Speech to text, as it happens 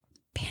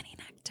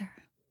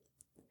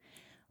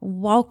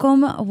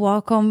Welcome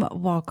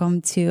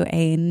to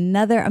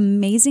another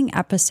amazing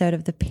episode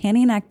of the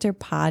Panty Nectar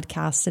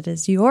podcast. It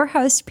is your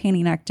host,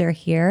 Panty Nectar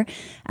here.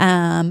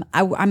 I'm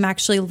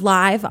actually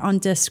live on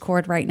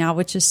Discord right now,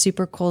 which is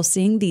super cool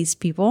seeing these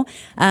people.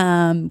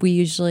 We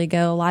usually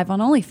go live on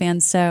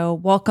OnlyFans, so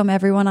welcome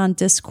everyone on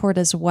Discord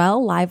as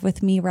well, live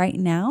with me right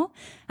now.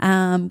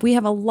 We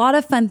have a lot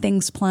of fun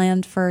things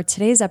planned for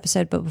today's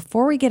episode, but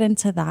before we get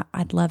into that,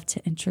 I'd love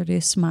to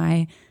introduce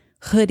my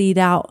hoodied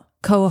out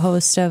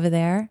co-host over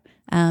there,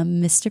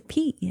 Mr.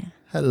 P.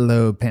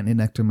 Hello, Panty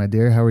Nectar, my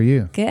dear. How are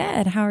you?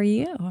 Good. How are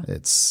you?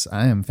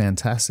 I am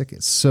fantastic.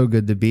 It's so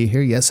good to be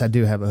here. Yes, I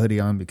do have a hoodie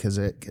on because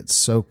it gets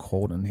so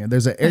cold in here.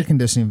 There's an air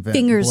conditioning vent.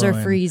 Fingers blowing.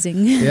 are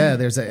freezing. Yeah,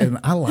 and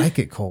I like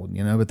it cold,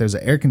 but there's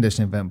an air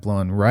conditioning vent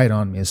blowing right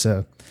on me,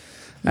 so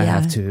I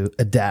have to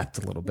adapt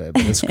a little bit.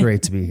 But it's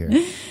great to be here.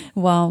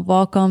 Well,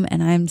 welcome,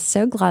 and I'm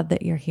so glad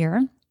that you're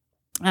here.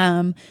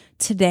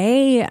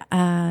 Today,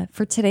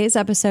 for today's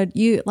episode,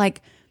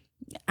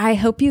 I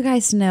hope you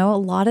guys know a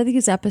lot of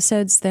these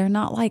episodes, they're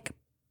not like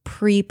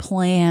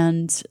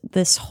pre-planned,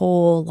 this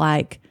whole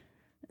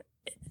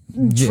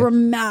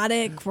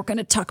dramatic, we're going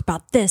to talk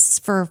about this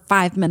for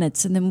 5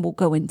 minutes and then we'll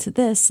go into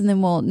this and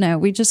then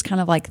we just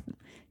kind of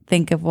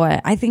think of what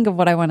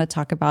I want to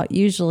talk about,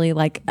 usually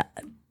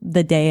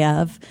the day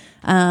of.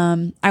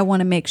 I want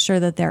to make sure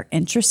that they're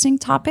interesting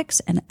topics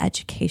and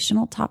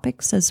educational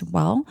topics as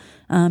well,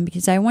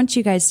 because I want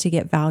you guys to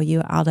get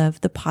value out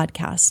of the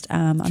podcast.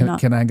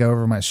 Can I go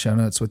over my show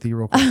notes with you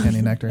real quick,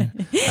 Panty Nectar?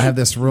 I have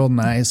this real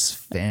nice,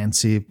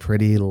 fancy,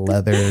 pretty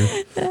leather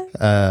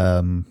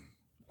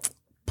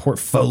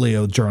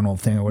portfolio journal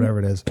thing or whatever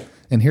it is.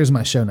 And here's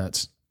my show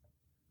notes.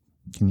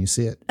 Can you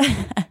see it?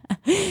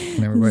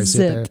 Can everybody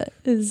see it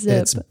there?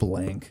 Zip. It's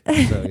blank.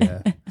 So,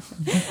 yeah.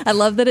 I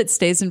love that it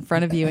stays in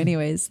front of you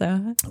anyways,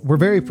 though. We're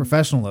very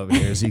professional over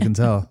here, as you can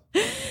tell.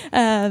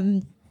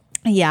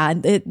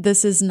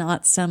 This is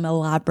not some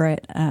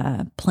elaborate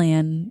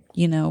plan.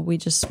 We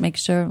just make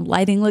sure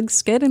lighting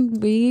looks good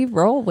and we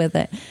roll with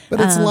it.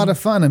 But it's a lot of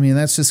fun. I mean,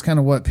 that's just kind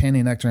of what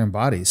Panty Nectar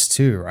embodies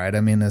too, right?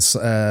 I mean, this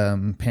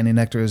Panty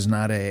Nectar is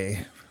not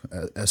a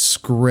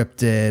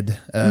scripted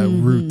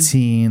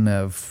routine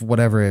of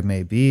whatever it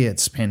may be.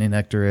 It's Panty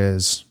Nectar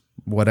is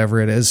whatever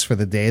it is for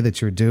the day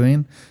that you're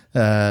doing,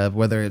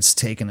 whether it's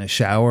taking a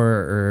shower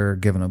or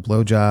giving a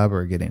blowjob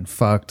or getting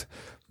fucked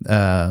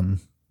in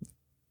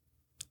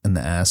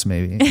the ass,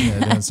 maybe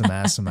doing some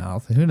ass to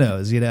mouth. Who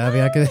knows? I mean,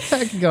 I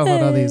could go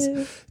on all these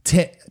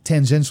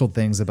tangential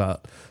things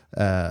about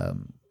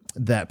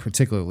that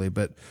particularly,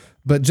 but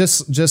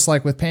just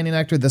like with Panty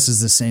Nectar, this is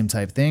the same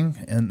type thing,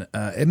 and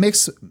it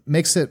makes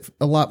it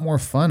a lot more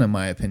fun, in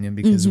my opinion,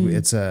 because it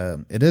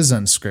is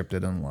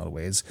unscripted in a lot of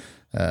ways.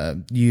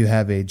 You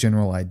have a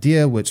general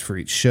idea, which for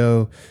each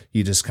show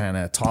you just kind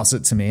of toss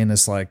it to me, and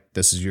it's like,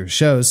 this is your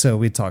show, so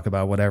we talk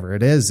about whatever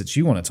it is that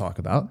you want to talk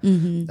about,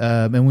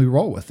 and we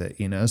roll with it.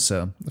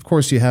 So of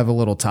course you have a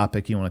little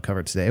topic you want to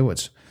cover today,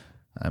 which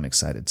I'm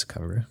excited to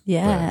cover.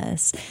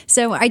 Yes.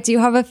 So I do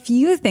have a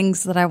few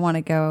things that I want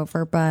to go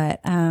over,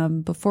 but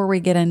before we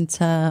get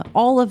into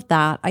all of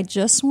that, I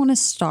just want to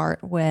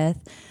start with,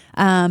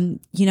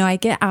 I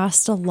get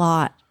asked a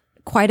lot,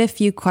 quite a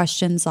few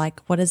questions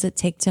like, what does it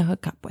take to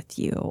hook up with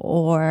you?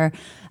 Or,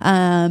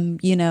 I'm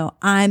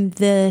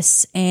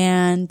this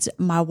and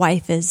my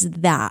wife is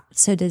that.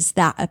 So does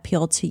that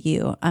appeal to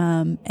you?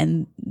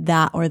 And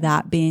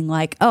that being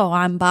like, oh,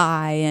 I'm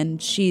bi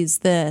and she's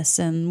this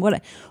and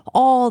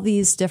all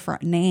these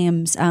different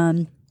names.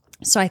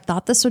 So I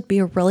thought this would be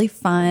a really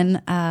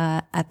fun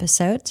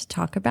episode to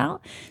talk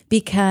about,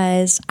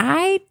 because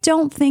I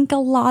don't think a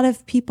lot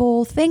of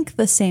people think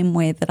the same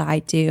way that I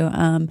do.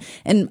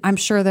 And I'm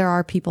sure there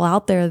are people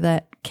out there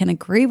that can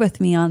agree with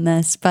me on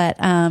this, but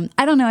I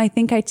don't know. I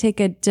think I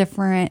take a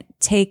different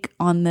take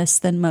on this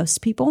than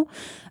most people.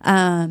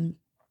 And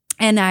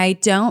I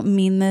don't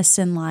mean this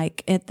in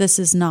this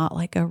is not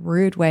like a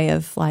rude way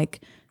of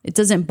it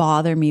doesn't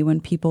bother me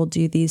when people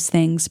do these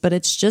things, but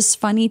it's just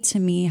funny to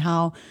me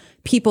how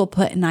people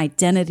put an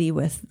identity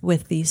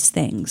with these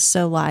things.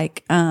 So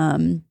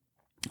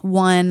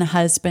one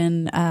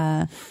husband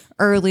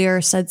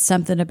earlier said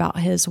something about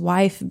his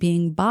wife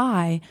being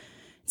bi,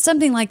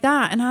 something like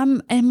that. And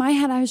I'm in my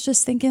head, I was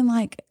just thinking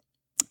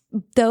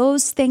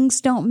those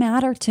things don't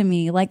matter to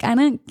me. I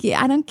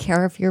don't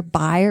care if you're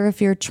bi or if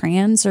you're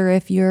trans or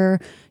if you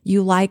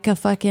like a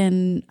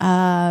fucking,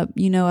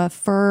 a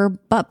fur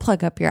butt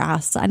plug up your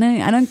ass. I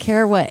don't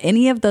care what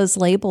any of those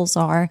labels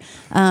are.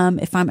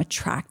 If I'm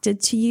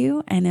attracted to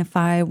you and if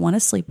I want to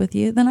sleep with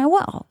you, then I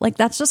will.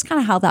 That's just kind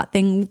of how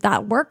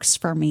that works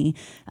for me.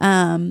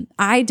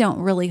 I don't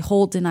really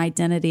hold an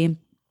identity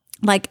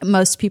like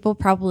most people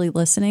probably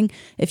listening,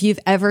 if you've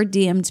ever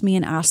DM'd me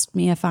and asked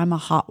me if I'm a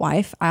hot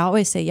wife, I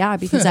always say, yeah,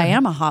 because I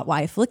am a hot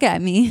wife. Look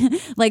at me.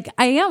 Like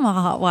I am a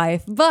hot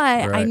wife,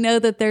 but I know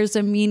that there's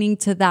a meaning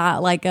to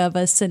that, like of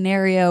a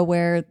scenario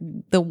where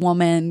the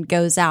woman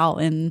goes out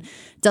and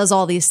does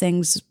all these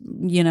things,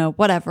 you know,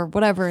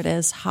 whatever it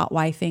is, hot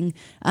wifing.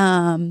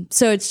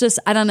 So it's just,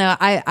 I don't know.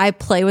 I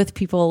play with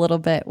people a little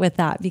bit with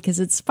that because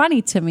it's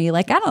funny to me.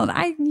 Like,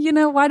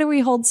 why do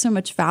we hold so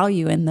much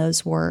value in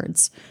those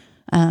words?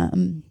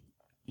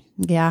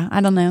 Yeah, I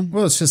don't know.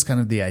 Well, it's just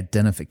kind of the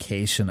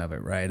identification of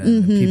it, right?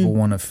 And people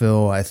want to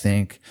feel, I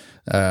think,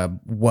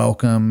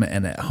 welcome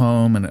and at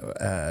home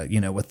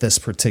and, with this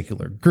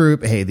particular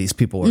group. Hey, these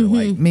people are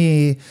like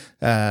me,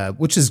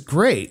 which is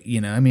great.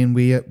 You know, I mean,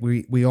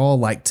 we all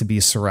like to be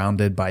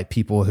surrounded by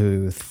people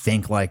who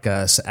think like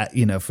us,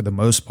 for the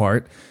most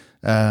part.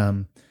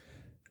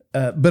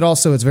 But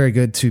also it's very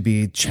good to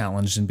be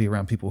challenged and be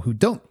around people who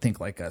don't think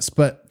like us.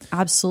 But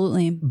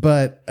absolutely.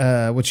 But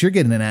what you're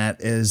getting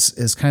at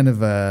is kind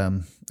of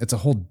it's a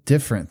whole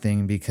different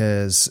thing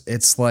because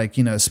it's like,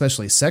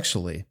 especially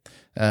sexually,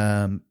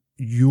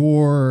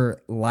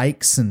 your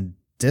likes and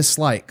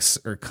dislikes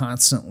are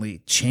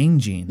constantly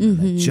changing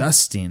and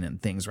adjusting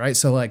and things, right?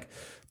 So like,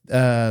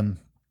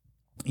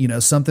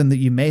 something that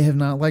you may have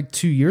not liked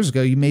 2 years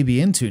ago, you may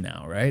be into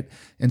now, right?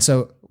 And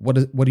so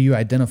what do you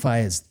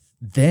identify as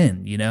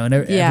then, and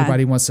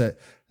everybody wants to,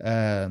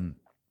 I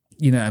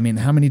mean,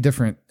 how many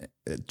different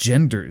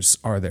genders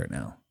are there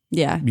now?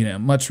 Yeah.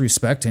 Much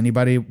respect to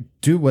anybody,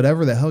 do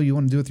whatever the hell you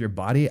want to do with your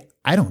body.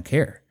 I don't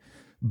care.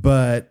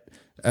 But,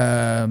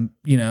 I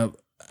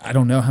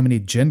don't know how many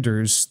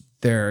genders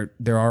there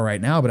are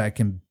right now, but I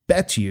can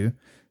bet you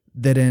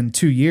that in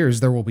 2 years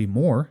there will be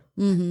more.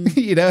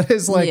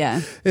 It's like,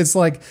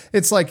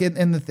 it's like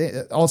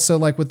also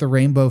like with the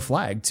rainbow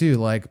flag too,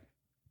 like,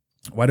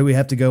 why do we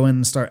have to go in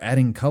and start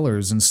adding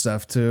colors and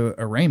stuff to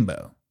a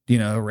rainbow?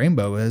 A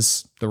rainbow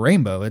is the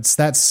rainbow. It's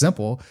that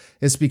simple.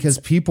 It's because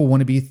people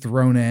want to be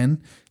thrown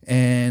in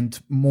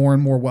and more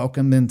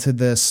welcomed into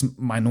this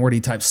minority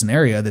type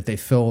scenario that they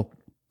feel,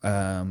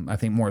 I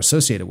think, more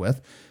associated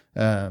with.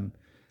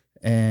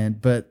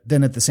 But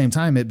then at the same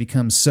time, it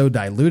becomes so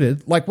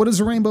diluted. Like, what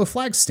does a rainbow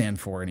flag stand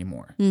for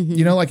anymore?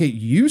 Like it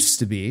used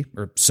to be,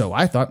 or so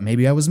I thought.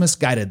 Maybe I was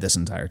misguided this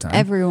entire time.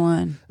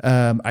 Everyone,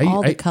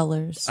 all the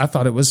colors. I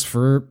thought it was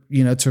for,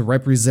 to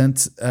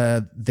represent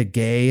the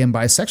gay and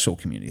bisexual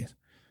community.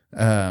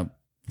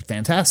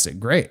 Fantastic,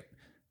 great.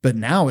 But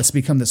now it's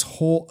become this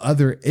whole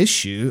other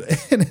issue,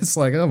 and it's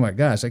like, oh my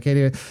gosh, I can't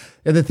even.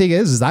 And the thing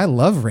is I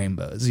love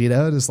rainbows.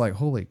 It's like,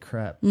 holy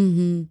crap.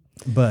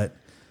 But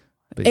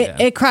yeah.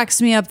 It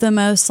cracks me up the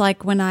most,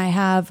 like when I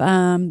have,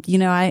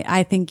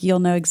 I think you'll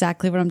know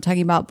exactly what I'm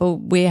talking about, but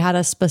we had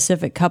a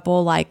specific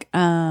couple, like,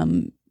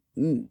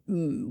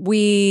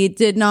 we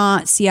did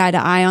not see eye to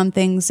eye on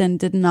things and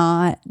did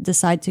not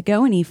decide to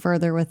go any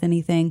further with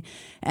anything.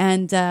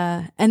 And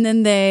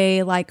then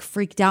they like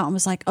freaked out and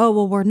was like, oh,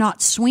 well, we're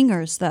not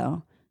swingers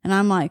though. And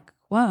I'm like,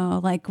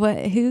 whoa, like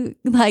what, who,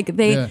 like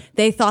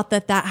they thought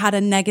that had a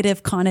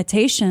negative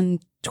connotation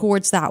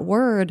towards that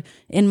word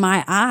in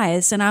my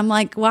eyes. And I'm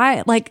like,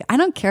 why? Like, I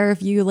don't care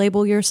if you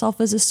label yourself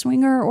as a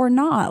swinger or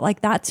not.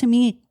 Like that to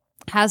me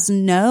has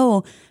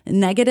no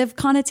negative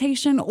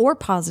connotation or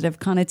positive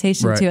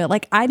connotation to it.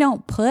 Like I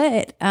don't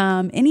put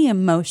any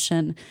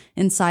emotion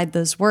inside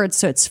those words.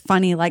 So it's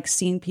funny, like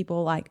seeing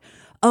people like,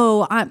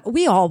 oh,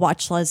 we all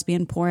watch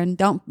lesbian porn.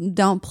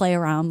 Don't play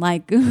around.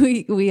 Like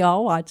we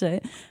all watch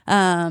it.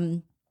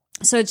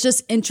 So it's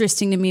just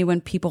interesting to me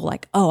when people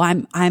like, oh,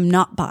 I'm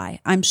not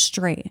bi, I'm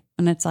straight.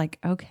 And it's like,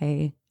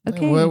 okay,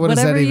 what whatever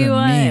does that you even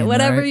want, mean,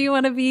 whatever right? you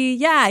want to be.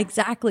 Yeah,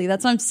 exactly.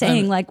 That's what I'm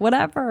saying. Like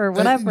whatever.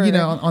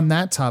 On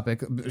that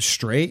topic,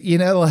 straight,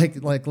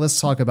 like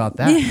let's talk about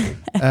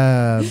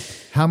that.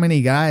 How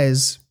many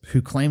guys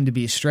who claim to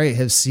be straight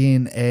have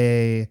seen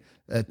a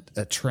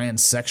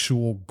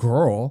transsexual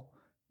girl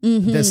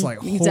that's like,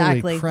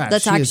 holy crap,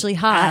 that's actually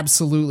hot,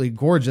 absolutely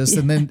gorgeous,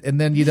 and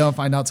then you don't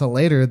find out till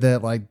later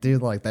that like,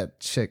 dude, like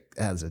that chick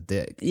has a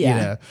dick.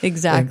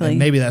 Exactly. And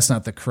maybe that's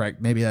not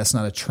maybe that's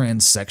not a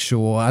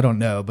transsexual, I don't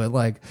know, but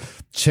like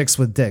chicks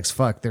with dicks,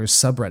 fuck, there's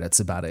subreddits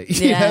about it.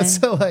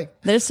 So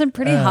like there's some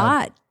pretty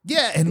hot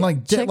and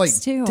like chicks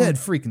too. Dead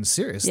freaking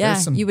serious. Yeah,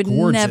 there's some you would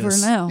gorgeous, never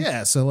know.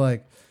 Yeah, so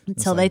like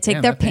until they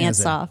take their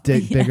pants off.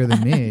 Dick bigger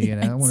than me,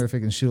 I wonder if it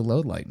can shoot a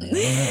load like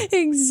me.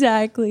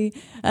 Exactly.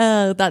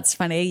 That's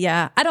funny.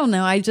 Yeah. I don't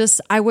know.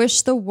 I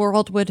wish the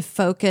world would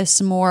focus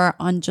more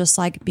on just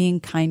like being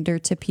kinder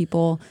to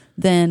people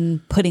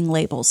than putting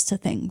labels to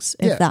things,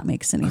 if that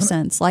makes any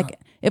sense. Like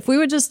if we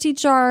would just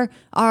teach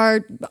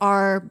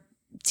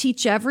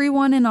teach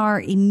everyone in our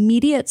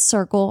immediate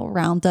circle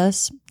around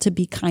us to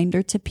be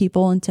kinder to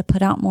people and to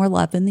put out more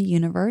love in the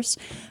universe,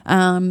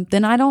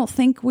 then I don't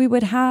think we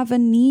would have a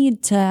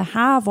need to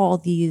have all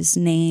these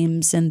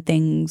names and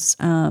things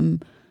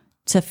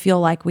to feel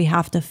like we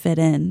have to fit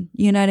in.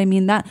 You know what I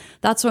mean?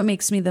 That's what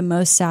makes me the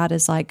most sad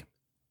is like,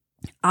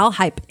 I'll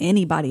hype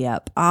anybody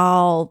up.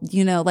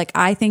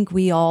 I think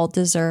we all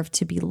deserve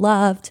to be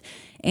loved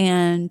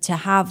and to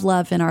have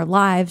love in our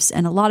lives.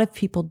 And a lot of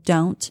people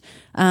don't.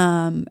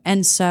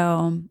 And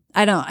so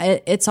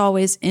it's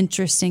always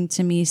interesting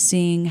to me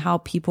seeing how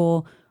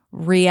people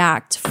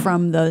react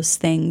from those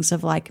things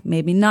of like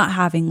maybe not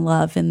having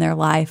love in their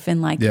life and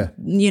like,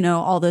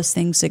 all those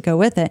things that go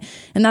with it.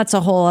 And that's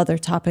a whole other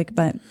topic,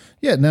 but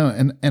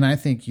and I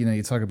think,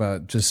 you talk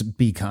about just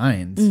be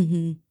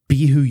kind,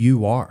 be who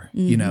you are,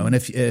 and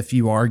if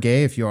you are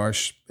gay, if you are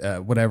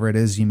whatever it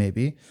is you may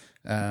be,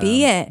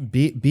 be it,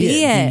 be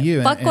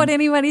you. Fuck what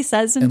anybody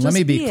says. And let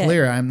me be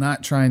clear. I'm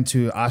not trying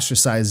to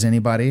ostracize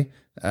anybody,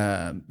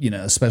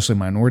 especially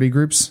minority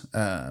groups,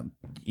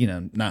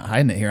 not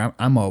hiding it here.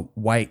 I'm a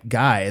white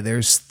guy.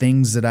 There's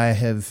things that I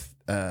have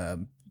I've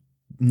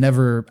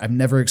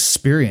never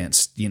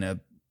experienced,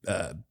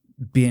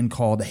 being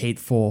called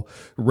hateful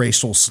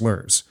racial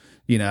slurs.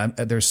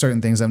 There's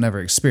certain things I've never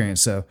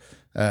experienced. So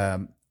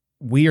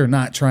we are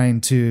not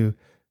trying to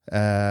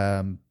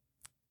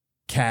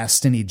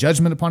cast any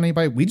judgment upon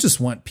anybody. We just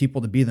want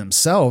people to be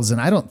themselves. And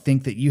I don't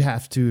think that you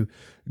have to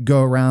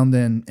go around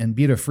and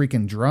beat a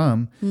freaking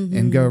drum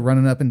and go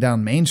running up and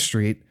down Main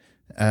Street,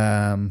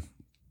 to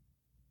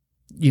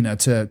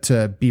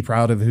be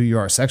proud of who you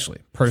are sexually,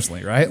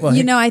 personally, right?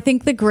 Like, I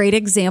think the great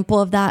example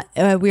of that,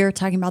 we were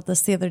talking about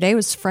this the other day,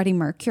 was Freddie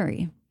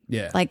Mercury.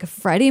 Yeah. Like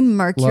Freddie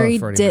Mercury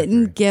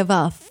didn't give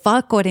a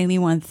fuck what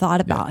anyone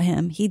thought about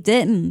him. He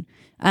didn't.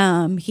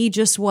 He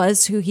just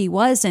was who he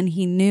was, and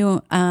he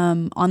knew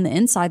on the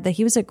inside that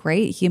he was a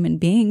great human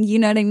being. You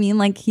know what I mean?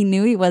 Like he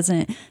knew he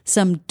wasn't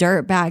some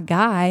dirtbag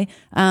guy.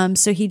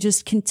 So he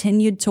just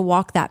continued to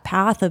walk that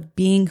path of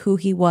being who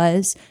he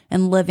was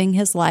and living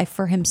his life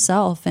for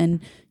himself. And,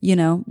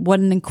 what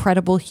an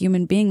incredible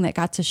human being that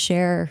got to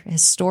share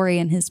his story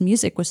and his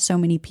music with so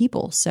many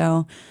people.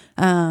 So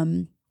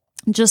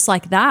just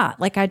like that,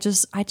 like I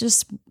just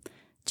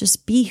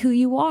be who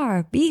you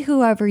are, be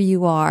whoever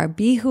you are,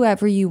 be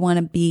whoever you want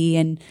to be.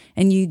 And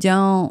you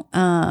don't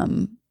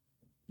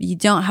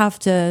have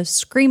to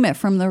scream it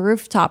from the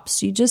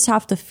rooftops. You just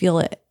have to feel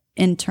it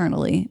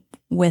internally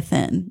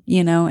within,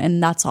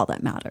 and that's all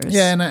that matters.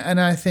 Yeah.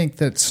 And I think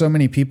that so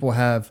many people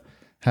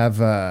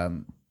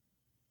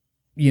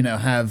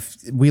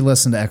we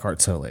listen to Eckhart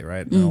Tolle,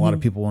 right? And a lot of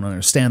people won't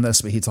understand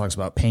this, but he talks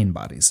about pain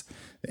bodies,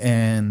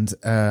 and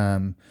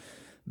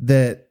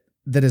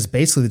that is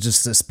basically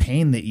just this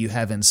pain that you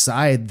have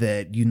inside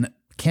that you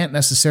can't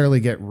necessarily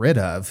get rid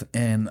of.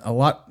 And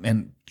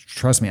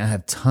trust me, I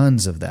have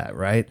tons of that,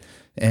 right?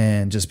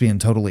 And just being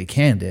totally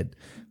candid.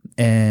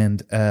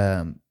 And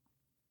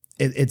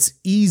it's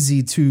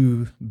easy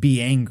to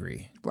be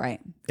angry. Right.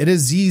 It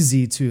is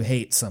easy to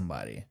hate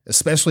somebody,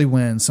 especially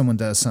when someone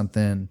does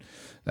something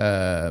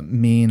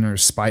mean or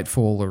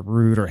spiteful or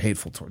rude or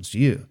hateful towards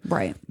you.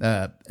 Right.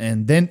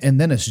 And then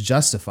it's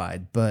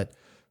justified.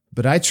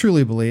 But I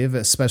truly believe,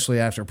 especially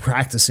after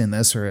practicing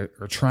this or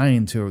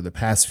trying to over the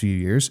past few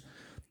years,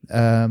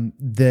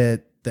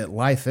 that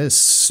life is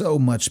so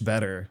much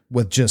better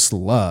with just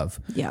love.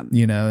 Yeah.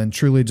 And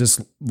truly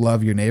just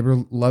love your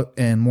neighbor,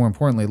 and more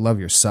importantly, love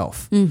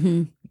yourself.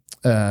 And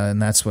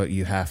that's what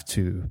you have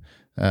to.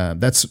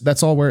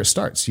 That's all where it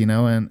starts.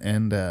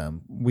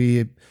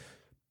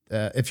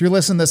 If you're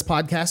listening to this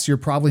podcast, you're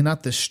probably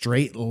not the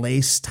straight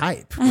lace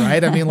type,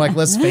 right? I mean, like,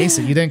 let's face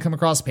it. You didn't come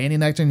across Panty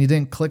Nectar and you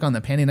didn't click on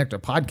the Panty Nectar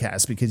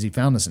podcast because you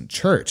found us in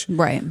church.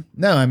 Right.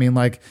 No, I mean,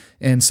 like,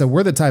 and so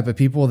we're the type of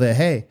people that,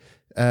 hey,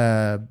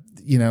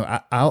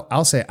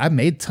 I'll say I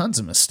made tons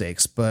of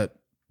mistakes, but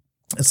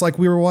it's like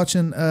we were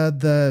watching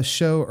the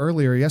show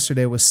earlier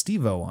yesterday with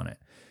Steve-O on it.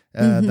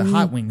 The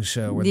Hot Wings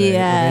show where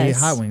they eat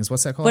hot wings.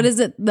 What's that called? What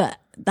is it?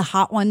 The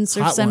Hot Ones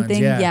or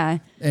something? Ones, yeah.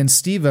 And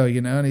Steve-O,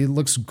 and he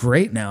looks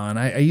great now. And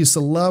I used to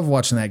love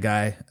watching that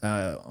guy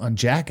on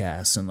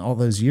Jackass and all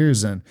those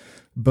years.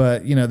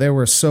 But they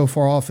were so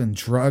far off in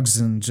drugs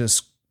and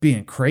just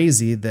being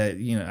crazy that,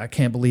 I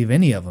can't believe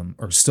any of them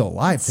are still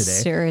alive today.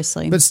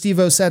 Seriously. But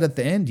Steve-O said at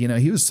the end,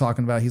 he was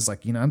talking about, he's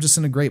like, I'm just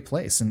in a great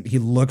place. And he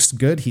looks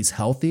good. He's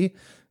healthy.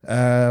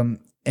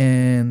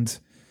 And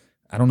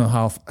I don't know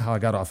how I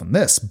got off on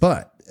this,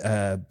 but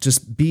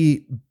just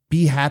be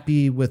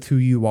happy with who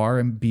you are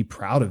and be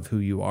proud of who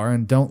you are,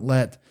 and don't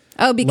let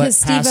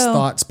past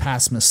thoughts,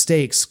 past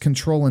mistakes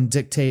control and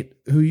dictate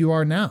who you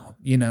are now.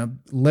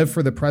 Live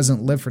for the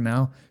present, live for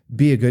now,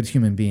 be a good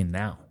human being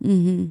now.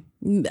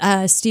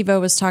 Mm-hmm. Steve-O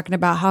was talking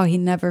about how he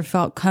never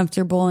felt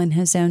comfortable in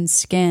his own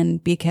skin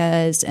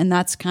and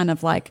that's kind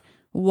of like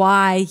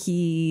why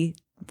he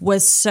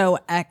was so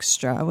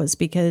extra, was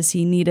because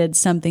he needed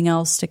something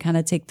else to kind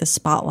of take the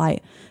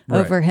spotlight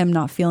over him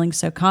not feeling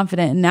so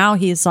confident. And now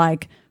he's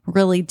like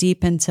really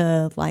deep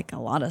into like a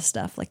lot of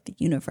stuff like the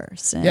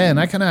universe. And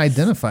I kind of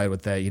identified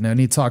with that, and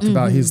he talked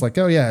about, he's like,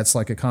 oh yeah, it's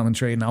like a common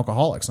trait in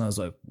alcoholics. And I was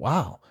like,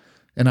 wow.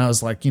 And I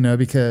was like,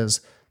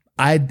 because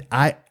I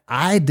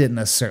didn't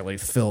necessarily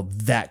feel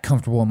that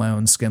comfortable in my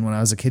own skin when I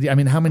was a kid. I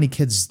mean, how many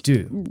kids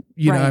do?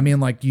 You know what I mean?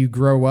 Like you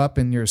grow up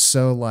and you're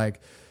so like,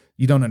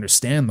 you don't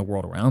understand the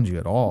world around you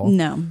at all.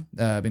 No.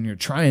 And you're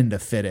trying to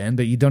fit in,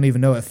 but you don't even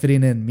know what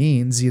fitting in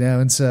means,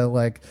 And so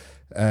like,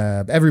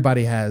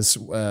 everybody has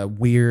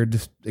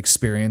weird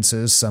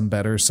experiences, some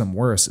better, some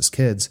worse as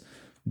kids.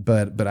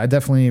 But I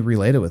definitely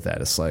related with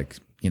that. It's like,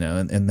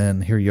 and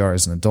then here you are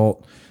as an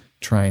adult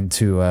trying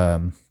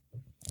to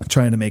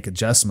make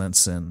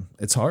adjustments, and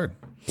it's hard.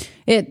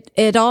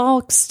 It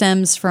all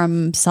stems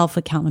from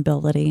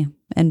self-accountability,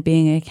 and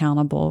being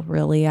accountable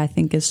really, I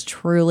think, is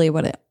truly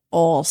what it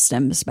all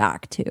stems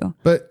back to.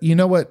 But you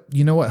know what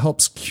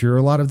helps cure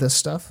a lot of this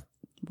stuff?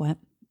 What?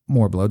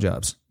 More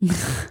blowjobs.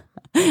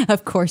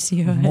 Of course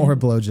you would. More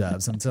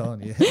blowjobs, I'm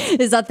telling you.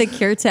 Is that the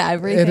cure to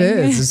everything? It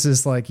is. It's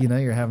just like,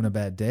 you're having a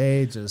bad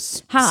day.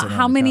 Just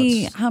how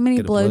many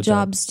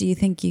blowjobs do you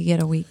think you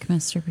get a week,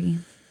 Mr. P?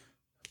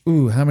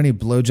 Ooh, how many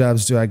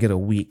blowjobs do I get a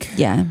week?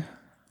 Yeah.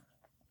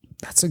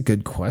 That's a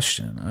good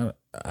question.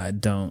 I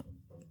don't,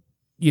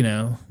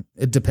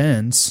 it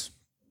depends.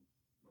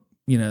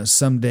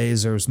 Some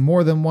days there's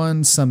more than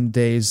one. Some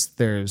days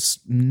there's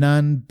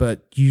none,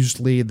 but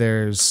usually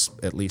there's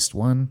at least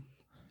one.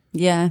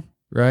 Yeah.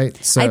 Right.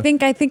 So I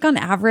think on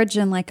average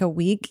in like a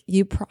week,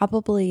 you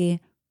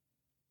probably.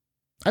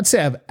 I'd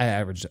say I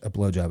average a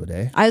blowjob a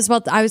day. I was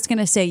going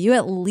to say you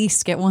at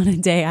least get one a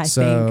day. I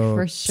think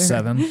for sure.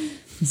 7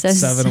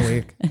 a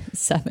week.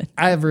 7.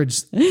 I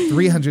average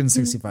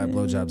 365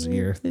 blowjobs a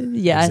year.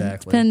 Yeah.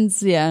 Exactly.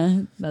 Depends.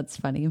 Yeah. That's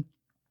funny.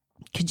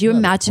 Could you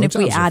imagine if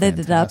we added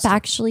it up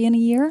actually in a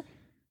year?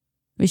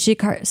 We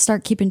should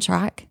start keeping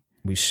track.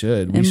 We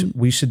should.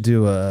 We should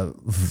do a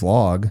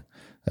vlog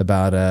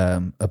about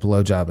a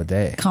blowjob a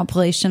day.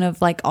 Compilation of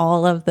like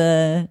all of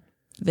the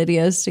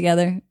videos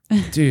together.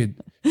 Dude,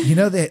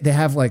 they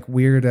have like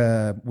weird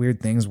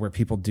things where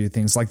people do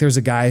things. Like there's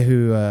a guy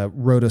who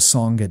wrote a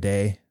song a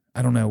day.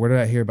 I don't know. Where did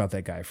I hear about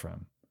that guy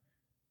from?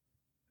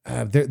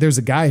 There's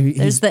a guy who...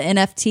 There's the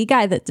NFT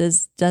guy that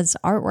does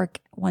artwork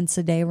once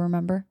a day,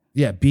 remember?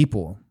 Yeah,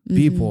 Beeple,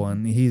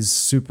 and he's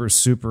super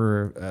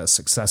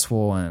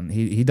successful, and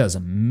he does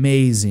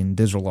amazing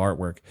digital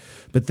artwork.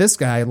 But this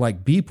guy,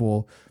 like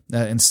Beeple,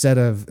 instead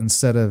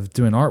of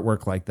doing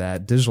artwork like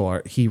that, digital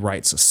art, he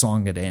writes a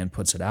song a day and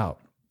puts it out.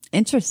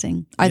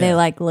 Interesting. Are they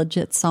like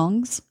legit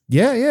songs?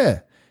 Yeah.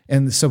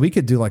 And so we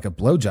could do like a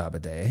blowjob a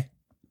day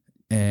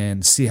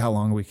and see how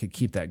long we could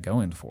keep that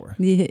going for.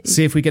 Yeah.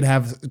 See if we could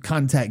have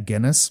contact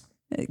Guinness.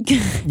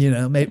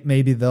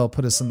 Maybe they'll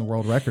put us in the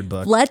world record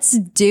book. Let's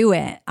do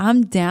it.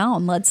 I'm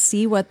down. Let's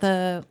see what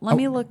let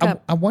me look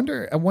up. I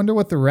wonder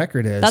what the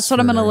record is. That's what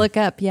I'm going to look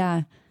up.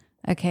 Yeah.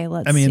 Okay.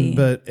 Let's see.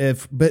 but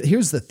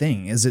here's the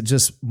thing. Is it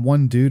just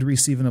one dude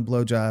receiving a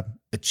blowjob,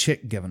 a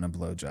chick giving a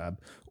blowjob,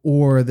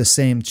 or the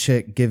same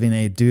chick giving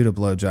a dude a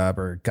blowjob,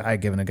 or a guy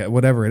giving a guy,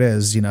 whatever it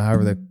is,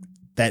 however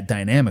that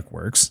dynamic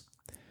works.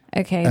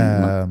 Okay.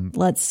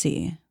 Let's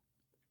see.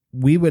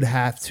 We would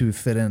have to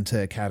fit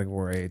into a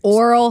category.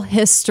 Oral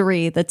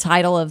history, the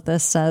title of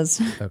this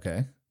says.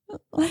 Okay.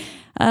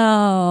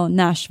 Oh,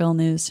 Nashville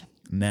news.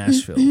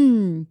 Nashville.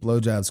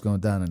 Blowjobs going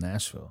down in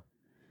Nashville.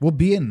 We'll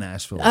be in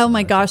Nashville. Oh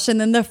my gosh.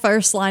 And then the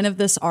first line of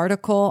this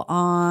article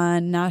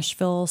on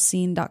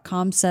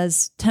NashvilleScene.com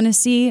says,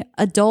 Tennessee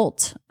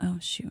adult. Oh,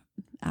 shoot.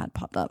 Ad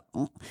popped up.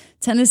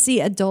 Tennessee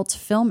adult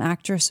film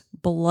actress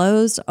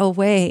blows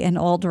away an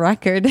old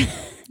record.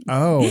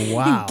 Oh,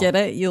 wow. Get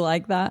it? You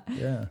like that?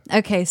 Yeah.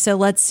 Okay, so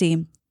let's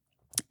see.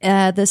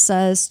 This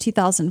says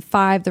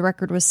 2005. The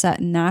record was set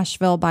in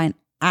Nashville by an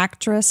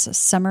actress,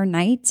 Summer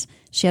Night.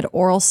 She had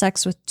oral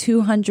sex with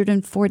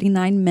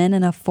 249 men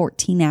in a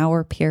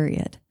 14-hour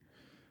period.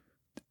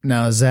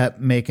 Now, is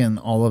that making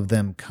all of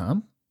them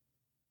come?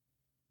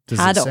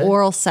 Had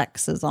oral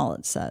sex is all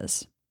it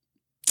says.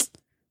 It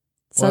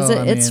says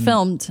it's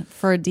filmed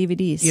for a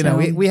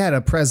DVD. We had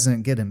a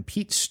president get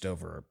impeached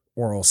over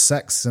oral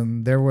sex,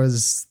 and there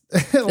was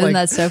isn't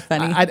that so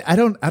funny? I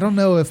don't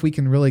know if we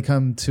can really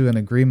come to an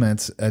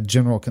agreement, a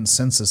general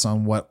consensus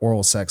on what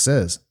oral sex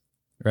is,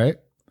 right?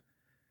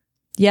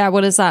 Yeah,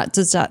 what is that?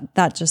 Does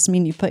that just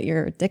mean you put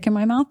your dick in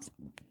my mouth?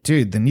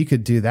 Dude, then you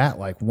could do that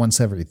like once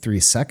every 3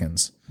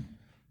 seconds.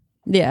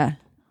 Yeah.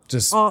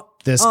 Just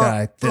this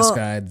guy.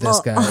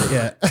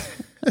 Yeah.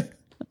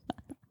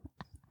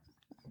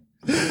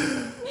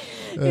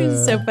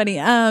 It's so funny.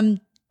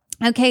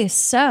 Okay,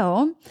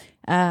 so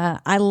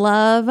I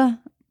love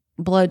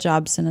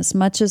blowjobs, and as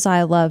much as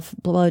I love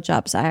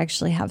blowjobs, I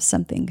actually have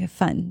something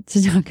fun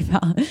to talk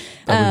about. Are we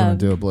going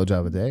to do a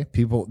blowjob a day?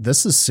 People,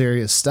 this is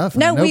serious stuff.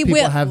 No, I know we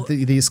people will have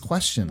these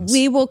questions.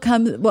 We will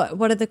come.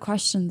 What are the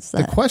questions?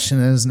 The question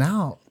is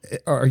now: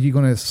 are you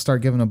going to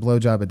start giving a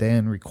blowjob a day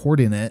and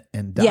recording it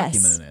and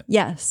documenting it?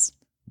 Yes.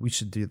 We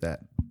should do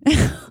that.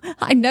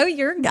 I know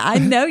you're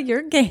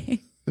game.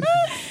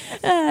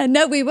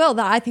 No, we will.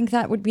 I think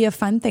that would be a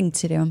fun thing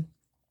to do.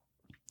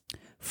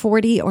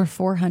 40 or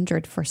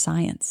 400 for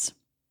science.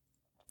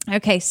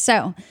 Okay,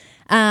 so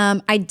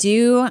I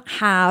do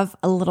have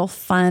a little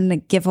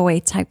fun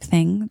giveaway type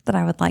thing that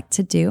I would like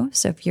to do.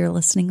 So if you're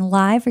listening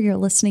live or you're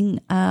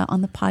listening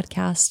on the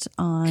podcast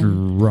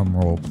on drum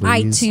roll, please,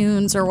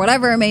 iTunes or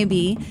whatever it may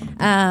be,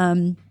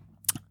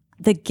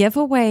 the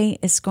giveaway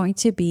is going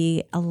to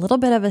be a little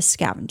bit of a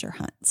scavenger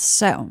hunt.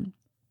 So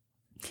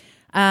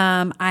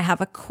I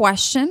have a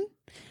question.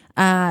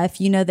 If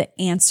you know the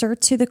answer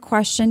to the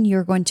question,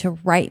 you're going to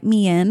write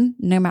me in,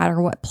 no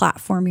matter what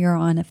platform you're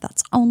on. If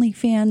that's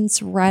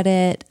OnlyFans,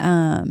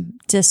 Reddit,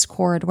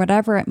 Discord,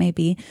 whatever it may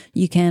be,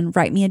 you can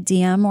write me a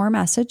DM or a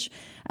message,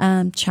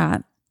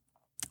 chat.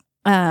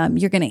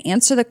 You're going to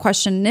answer the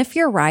question. And if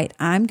you're right,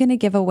 I'm going to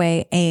give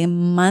away a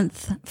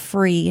month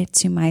free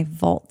to my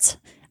Vault,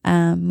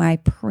 my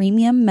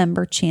premium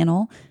member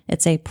channel.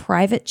 It's a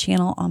private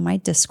channel on my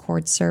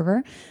Discord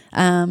server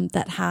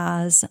that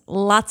has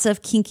lots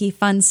of kinky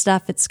fun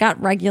stuff. It's got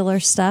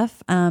regular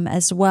stuff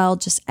as well,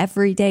 just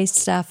everyday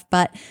stuff.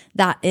 But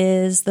that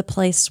is the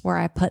place where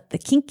I put the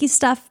kinky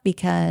stuff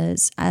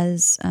because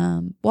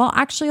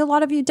actually a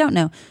lot of you don't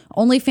know.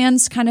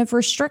 OnlyFans kind of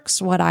restricts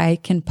what I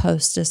can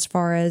post as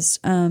far as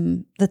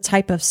the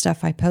type of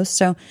stuff I post.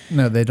 So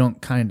no, they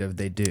don't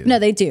they do. No,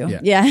 they do.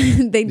 Yeah,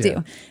 they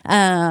do.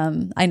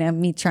 I know,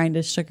 me trying to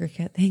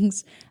sugarcoat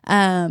things.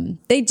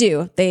 They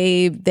do.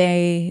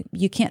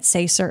 You can't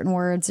say certain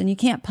words and you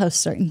can't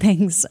post certain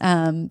things.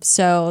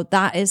 So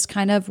that is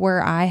kind of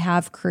where I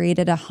have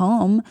created a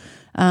home,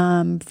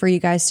 for you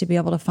guys to be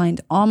able to find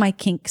all my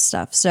kink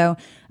stuff. So,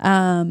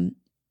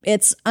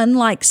 it's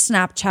unlike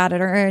Snapchat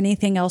or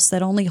anything else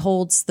that only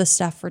holds the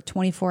stuff for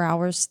 24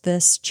 hours.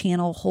 This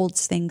channel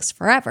holds things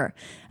forever.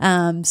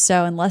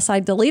 So unless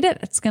I delete it,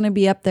 it's going to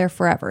be up there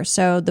forever.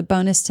 So the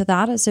bonus to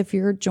that is if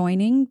you're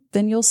joining,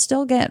 then you'll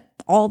still get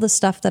all the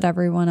stuff that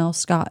everyone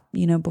else got,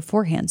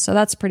 beforehand. So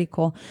that's pretty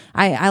cool.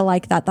 I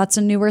like that. That's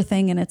a newer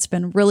thing. And it's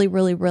been really,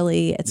 really,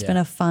 really, it's been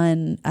a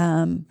fun,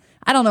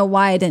 I don't know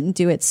why I didn't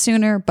do it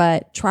sooner,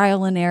 but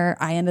trial and error,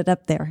 I ended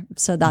up there.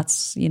 So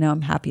that's,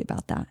 I'm happy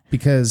about that.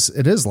 Because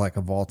it is like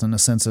a vault in the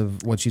sense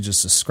of what you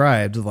just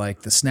described.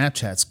 Like the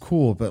Snapchat's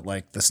cool, but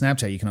like the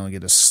Snapchat, you can only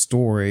get a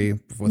story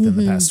within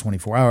the past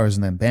 24 hours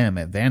and then bam,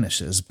 it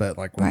vanishes. But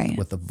like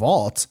with the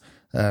vault,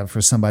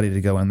 for somebody to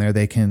go in there,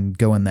 they can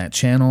go in that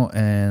channel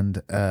and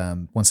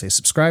once they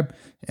subscribe,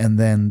 and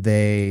then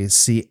they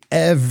see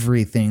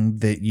everything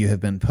that you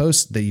have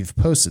you've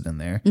posted in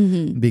there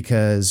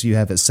because you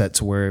have it set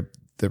to where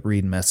the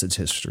read message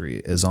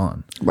history is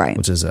on, right?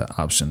 Which is an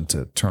option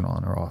to turn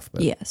on or off.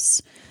 But.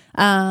 Yes.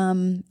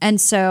 And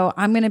so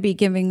I'm going to be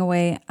giving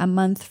away a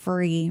month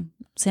free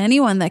to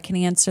anyone that can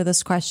answer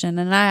this question.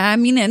 And I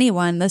mean,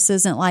 anyone. This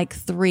isn't like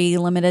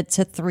limited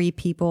to 3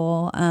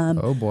 people.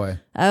 Oh boy.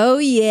 Oh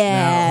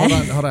yeah.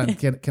 Now, hold on.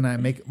 Can I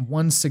make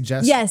one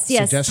suggestion?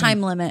 Yes.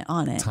 Time limit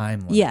on it.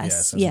 Time limit.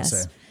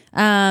 Yes.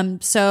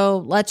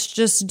 So let's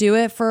just do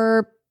it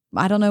for,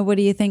 I don't know. What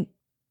do you think?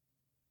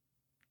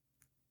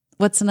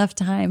 What's enough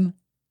time?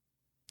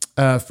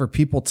 For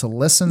people to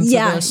listen to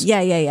this?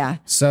 Yeah.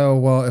 So,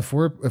 well, if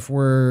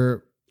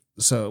we're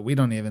so we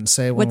don't even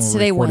say when What's we're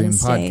today, recording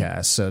Wednesday?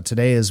 podcast. So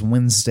today is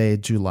Wednesday,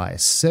 July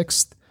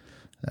 6th.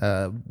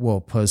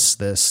 We'll post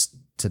this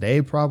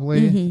today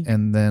probably.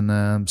 And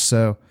then,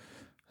 so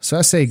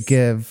I say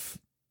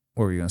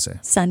what were you going to say?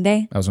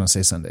 Sunday? I was going to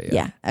say Sunday.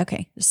 Yeah.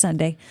 Okay.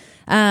 Sunday.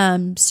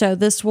 So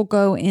this will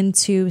go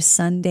into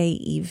Sunday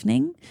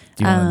evening.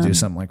 Do you want to do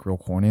something like real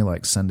corny,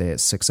 like Sunday at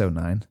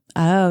 6:09?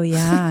 Oh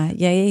yeah.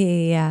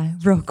 Yeah.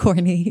 Real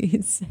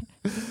corny.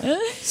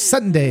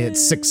 Sunday at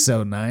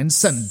 6:09.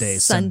 Sunday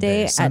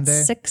at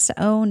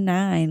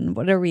 6:09.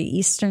 What are we,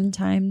 Eastern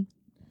time?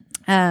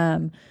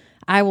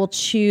 I will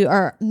choose,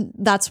 or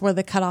that's where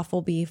the cutoff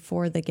will be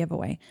for the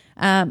giveaway.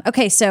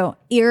 Okay, so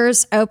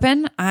ears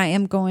open. I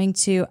am going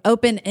to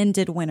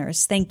open-ended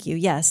winners. Thank you.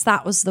 Yes,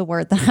 that was the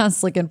word that I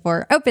was looking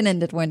for.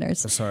 Open-ended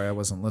winners. Oh, sorry, I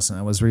wasn't listening.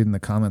 I was reading the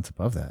comments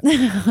above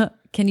that.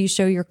 Can you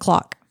show your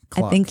clock?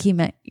 I think he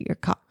meant your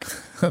cock.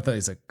 I thought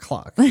he said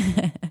clock.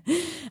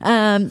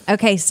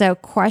 Okay, so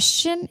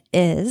question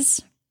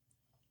is,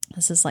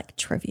 this is like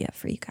trivia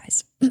for you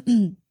guys.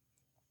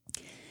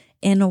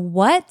 In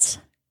what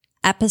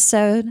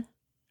episode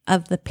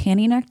of the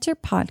Panty Nectar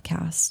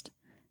podcast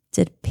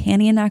did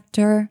Panty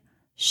Nectar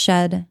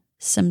shed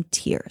some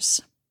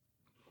tears?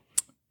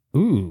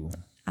 Ooh.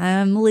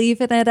 I'm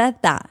leaving it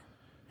at that.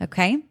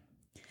 Okay.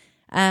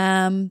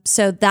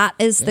 So that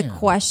is the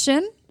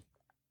question.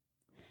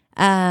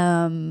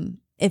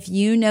 If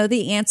you know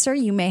the answer,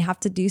 you may have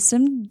to do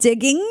some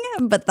digging,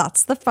 but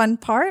that's the fun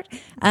part.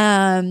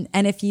 And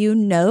if you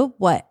know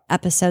what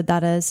episode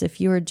that is,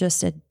 if you are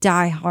just a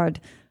diehard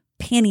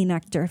Panty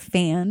Nectar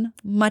fan,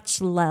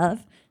 much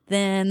love,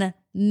 then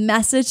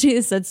message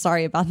you. Said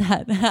sorry about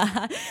that.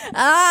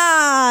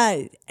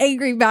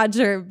 Angry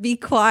Badger, be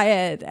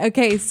quiet.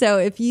 Okay, so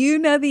if you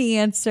know the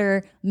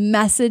answer,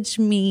 message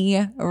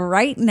me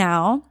right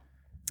now.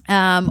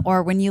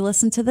 Or when you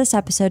listen to this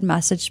episode,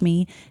 message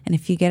me. And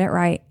if you get it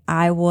right,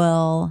 I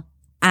will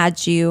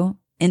add you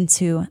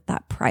into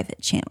that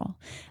private channel.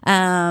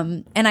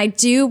 And I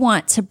do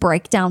want to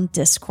break down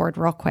Discord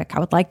real quick. I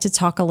would like to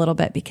talk a little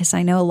bit because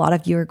I know a lot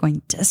of you are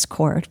going,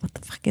 Discord? What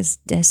the fuck is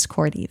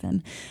Discord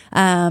even?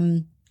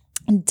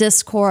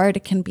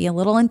 Discord can be a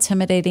little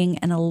intimidating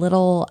and a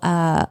little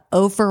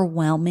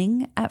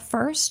overwhelming at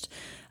first.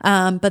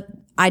 But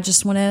I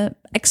just want to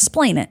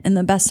explain it. And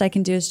the best I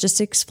can do is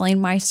just explain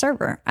my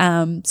server.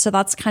 So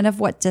that's kind of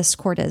what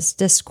Discord is.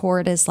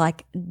 Discord is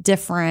like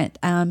different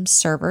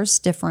servers,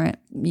 different,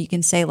 you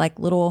can say like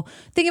little,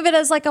 think of it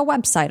as like a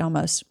website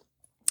almost.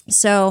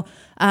 So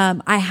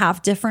I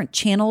have different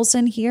channels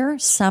in here.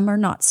 Some are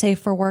not safe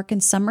for work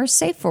and some are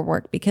safe for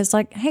work because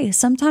like, hey,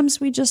 sometimes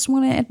we just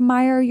want to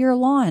admire your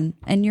lawn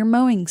and your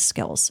mowing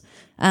skills.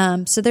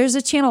 So there's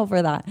a channel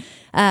for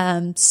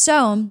that.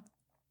 So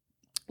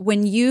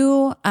when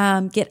you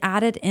get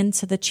added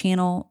into the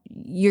channel,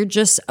 you're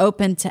just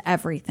open to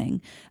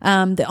everything.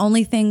 The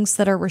only things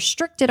that are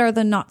restricted are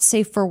the not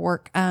safe for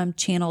work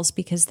channels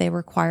because they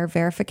require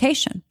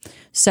verification.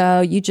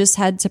 So you just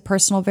head to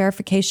personal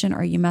verification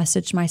or you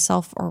message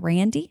myself or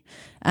Randy,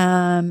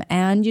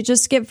 and you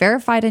just get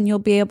verified and you'll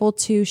be able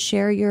to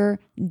share your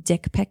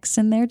dick pics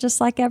in there just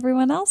like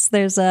everyone else.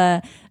 There's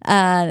a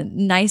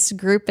nice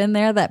group in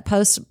there that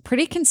posts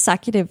pretty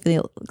consecutively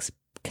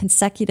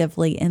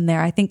in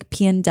there. I think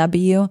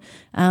PNW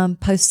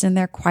posts in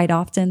there quite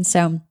often.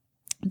 So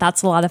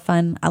that's a lot of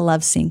fun. I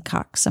love seeing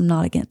cocks. I'm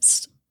not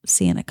against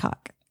seeing a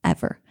cock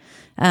ever.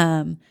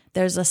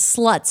 There's a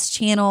sluts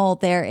channel.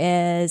 There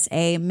is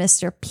a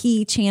Mr.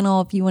 P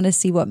channel if you want to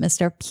see what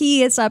Mr.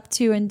 P is up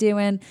to and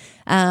doing.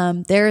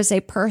 There is a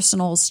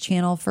personals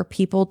channel for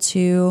people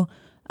to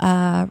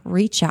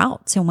reach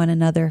out to one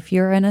another. If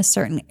you're in a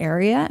certain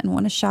area and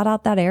want to shout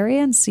out that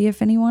area and see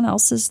if anyone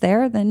else is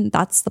there, then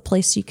that's the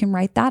place you can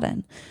write that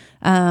in.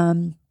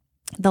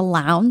 The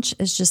lounge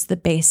is just the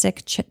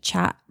basic chit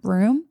chat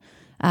room.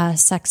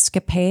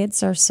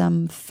 Sexcapades are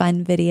some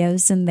fun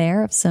videos in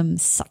there of some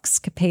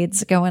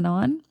sexcapades going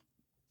on.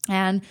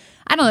 And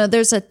I don't know,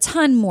 there's a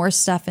ton more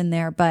stuff in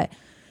there, but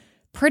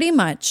pretty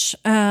much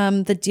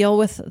the deal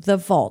with the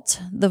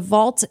Vault. The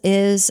Vault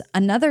is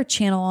another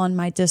channel on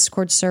my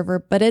Discord server,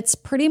 but it's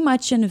pretty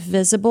much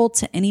invisible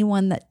to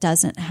anyone that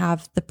doesn't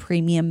have the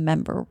premium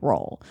member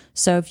role.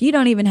 So if you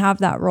don't even have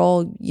that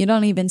role, you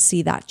don't even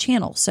see that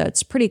channel. So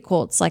it's pretty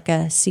cool. It's like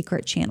a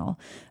secret channel.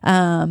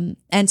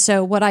 And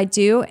so what I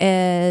do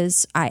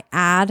is I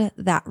add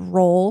that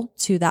role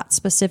to that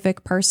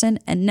specific person,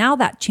 and now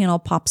that channel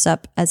pops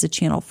up as a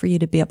channel for you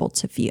to be able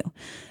to view.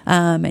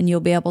 And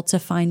you'll be able to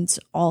find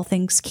all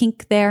things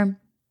kink there.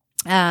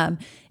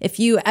 If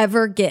you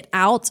ever get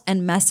out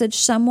and message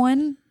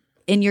someone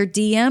in your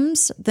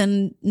DMs,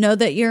 then know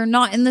that you're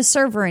not in the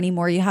server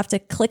anymore. You have to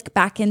click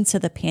back into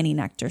the Panty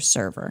Nectar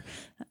server.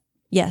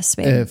 Yes,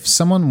 baby. If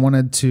someone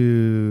wanted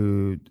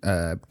to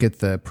get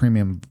the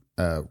premium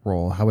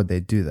role, how would they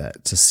do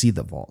that to see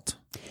the Vault?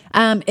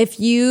 If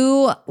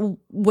you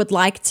would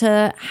like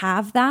to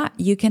have that,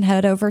 you can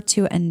head over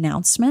to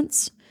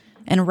announcements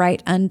and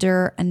right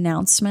under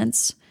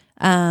announcements.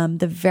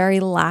 The very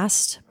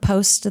last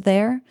post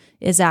there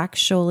is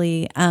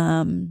actually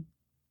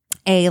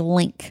a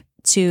link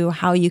to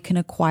how you can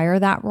acquire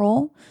that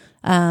role.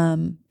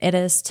 It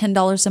is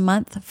 $10 a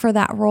month for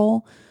that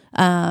role.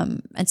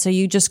 And so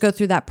you just go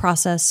through that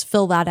process,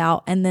 fill that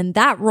out, and then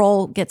that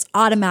role gets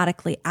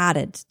automatically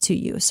added to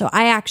you. So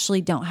I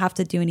actually don't have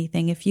to do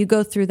anything. If you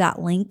go through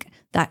that link,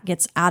 that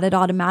gets added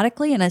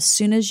automatically. And as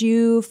soon as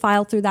you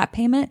file through that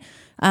payment,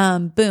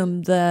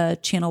 boom, the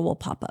channel will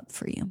pop up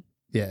for you.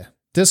 Yeah.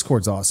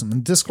 Discord's awesome.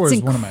 And Discord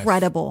is one of my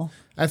incredible.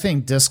 I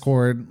think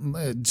Discord,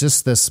 I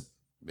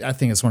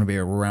think it's going to be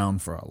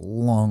around for a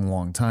long,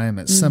 long time.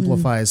 It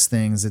simplifies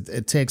things.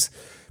 It takes,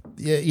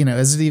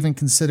 is it even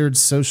considered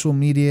social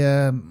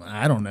media?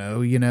 I don't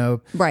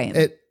know,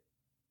 Right.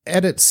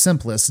 At its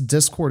simplest,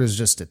 Discord is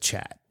just a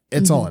chat.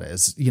 It's all it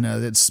is.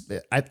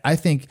 I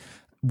think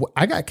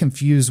I got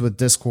confused with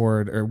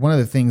Discord, or one of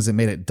the things that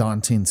made it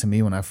daunting to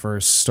me when I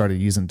first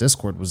started using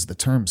Discord was the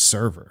term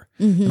server.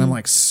 And I'm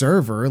like,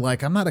 server?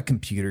 Like, I'm not a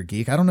computer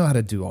geek. I don't know how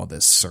to do all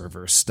this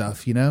server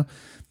stuff,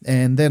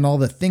 And then all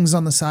the things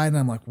on the side, and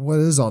I'm like, what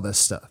is all this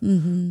stuff?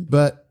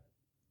 But,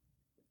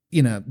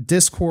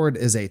 Discord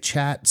is a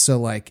chat. So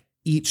like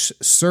each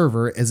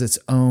server is its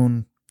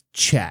own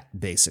chat,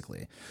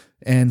 basically.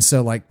 And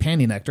so like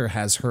Panty Nectar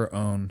has her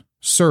own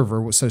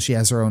server, so she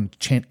has her own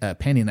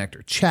Panty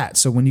Nectar chat.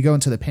 So when you go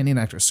into the Panty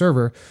Nectar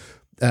server,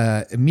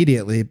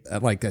 immediately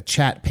like a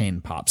chat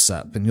pane pops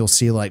up and you'll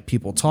see like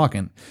people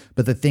talking.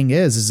 But the thing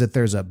is that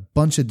there's a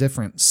bunch of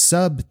different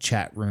sub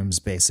chat rooms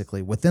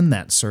basically within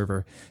that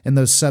server, and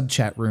those sub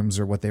chat rooms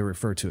are what they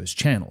refer to as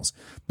channels.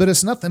 But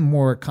it's nothing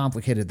more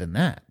complicated than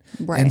that.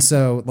 Right. And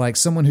so like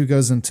someone who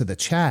goes into the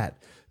chat,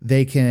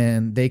 they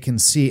can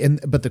see,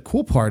 but the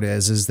cool part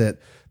is that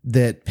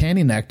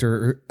Panty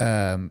Nectar,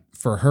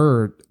 for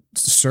her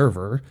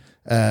server,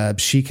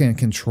 she can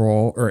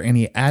control, or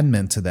any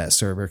admin to that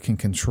server can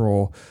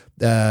control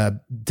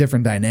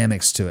different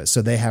dynamics to it.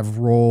 So they have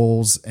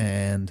roles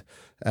and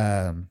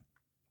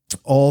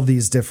all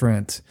these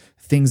different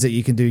things that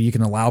you can do. You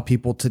can allow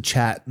people to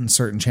chat in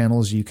certain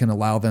channels. You can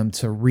allow them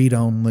to read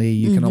only.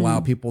 You can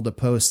allow people to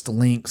post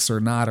links or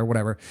not, or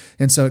whatever.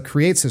 And so it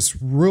creates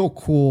this real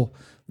cool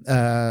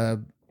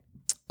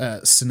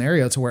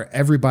scenario to where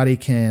everybody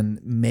can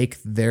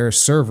make their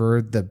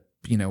server the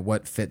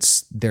what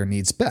fits their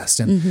needs best.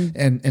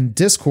 And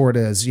Discord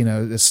is,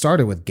 it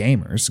started with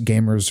gamers.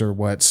 Gamers are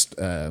what,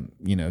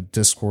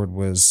 Discord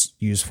was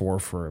used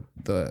for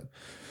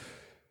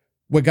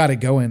what got it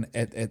going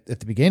at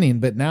the beginning,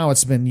 but now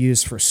it's been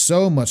used for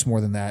so much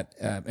more than that.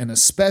 And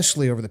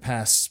especially over the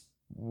past,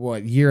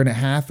 year and a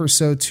half or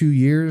so, 2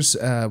 years,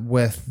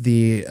 with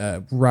the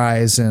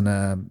rise in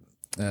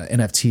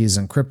NFTs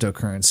and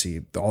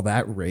cryptocurrency, all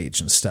that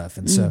rage and stuff.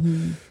 And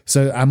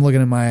so I'm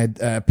looking at my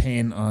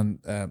pain on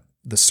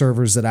the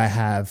servers that I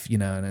have,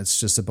 and it's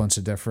just a bunch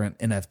of different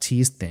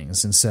NFT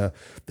things. And so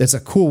it's a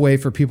cool way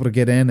for people to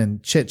get in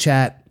and chit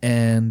chat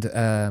and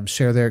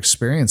share their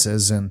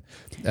experiences. And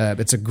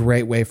it's a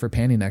great way for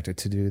Panty Nectar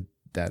to do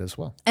that as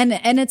well. And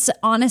it's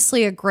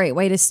honestly a great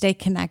way to stay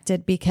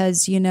connected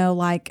because,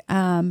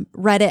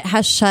 Reddit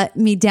has shut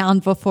me down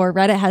before.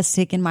 Reddit has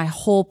taken my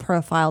whole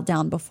profile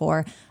down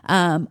before.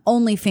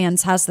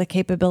 OnlyFans has the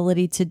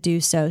capability to do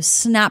so.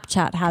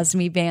 Snapchat has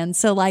me banned.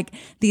 So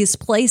these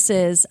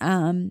places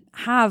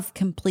have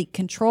complete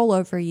control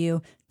over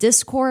you.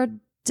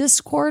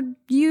 Discord,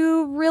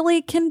 you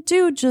really can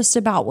do just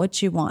about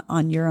what you want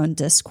on your own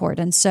Discord.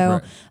 And so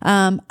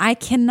I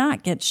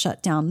cannot get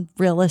shut down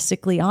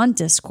realistically on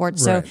Discord.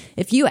 So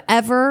if you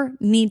ever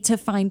need to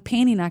find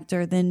Panty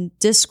Nectar, then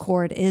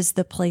Discord is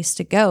the place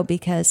to go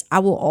because I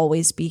will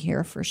always be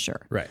here for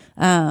sure. Right.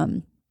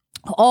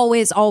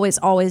 Always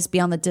be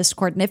on the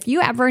Discord. And if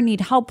you ever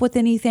need help with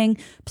anything,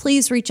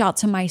 please reach out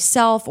to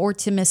myself or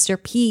to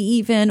Mr. P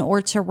even,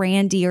 or to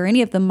Randy or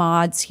any of the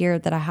mods here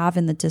that I have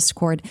in the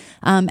Discord.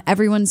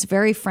 Everyone's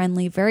very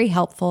friendly, very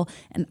helpful,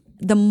 and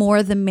the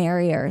more the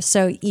merrier.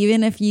 So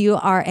even if you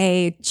are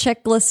a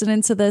chick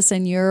listening to this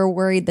and you're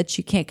worried that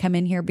you can't come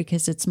in here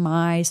because it's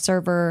my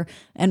server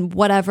and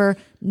whatever,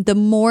 the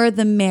more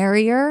the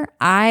merrier.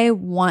 I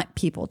want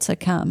people to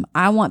come.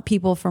 I want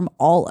people from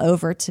all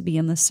over to be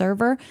in the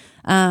server.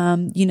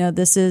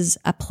 This is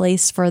a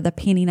place for the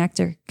Panty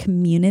Nectar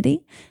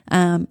community.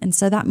 And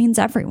so that means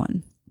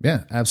everyone.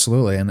 Yeah,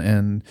 absolutely.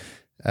 And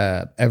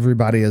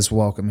everybody is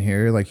welcome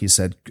here. Like you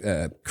said,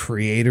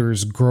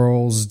 creators,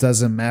 girls,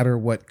 doesn't matter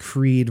what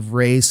creed,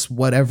 race,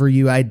 whatever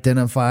you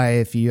identify.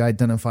 If you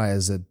identify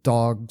as a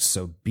dog,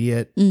 so be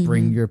it.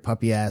 Bring your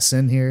puppy ass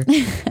in here.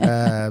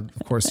 Of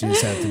course, you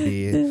just have to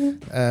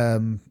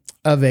be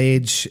of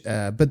age.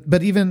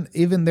 But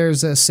even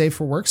there's a safe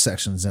for work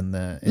sections in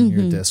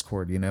your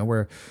Discord,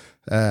 where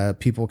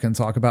people can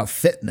talk about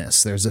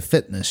fitness. There's a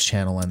fitness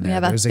channel in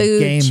there. There's a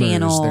gamers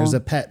channel. There's a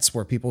pets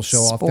where people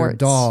show off their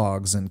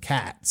dogs and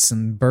cats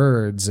and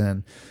birds.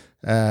 And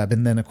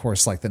then of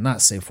course, the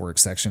not safe work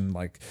section,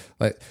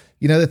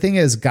 the thing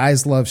is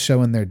guys love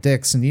showing their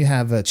dicks, and you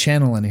have a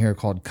channel in here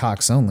called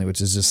Cocks Only,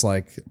 which is just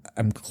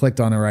I'm clicked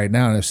on it right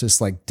now, and it's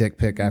just dick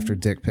pic after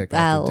dick pic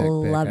after dick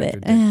pic. Love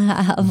it.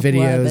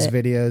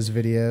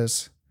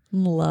 Videos.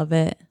 Love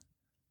it.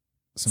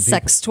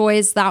 Sex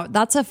toys,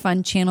 that's a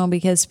fun channel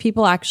because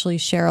people actually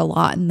share a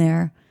lot in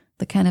there,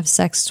 the kind of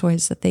sex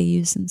toys that they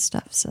use and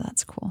stuff. So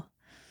that's cool.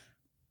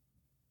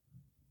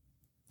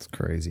 It's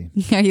crazy.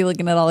 Are you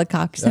looking at all the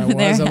cocks over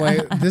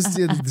there?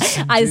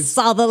 I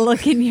saw the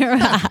look in your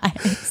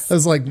eyes. I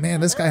was like, man,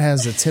 this guy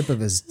has the tip of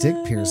his dick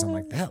pierced. I'm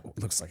like, that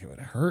looks like it would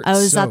hurt. Oh,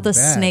 is that the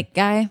bad. Snake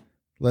guy?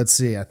 Let's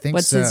see. I think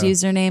What's his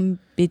username?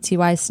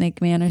 BTY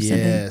Snake Man or something?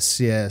 Yes.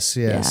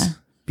 Yeah.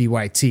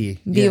 BYT.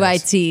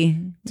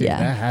 BYT. Dude,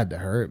 that had to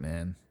hurt,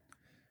 man.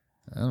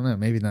 I don't know.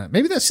 Maybe not.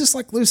 Maybe that's just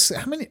loose.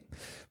 How many?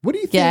 What do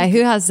you think? Yeah,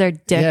 who has their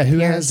dick pierced? Who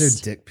has their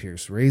dick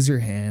pierced? Raise your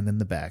hand in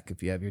the back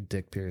if you have your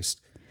dick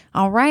pierced.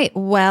 All right.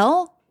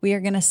 Well, we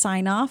are going to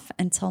sign off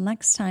until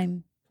next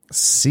time.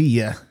 See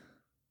ya.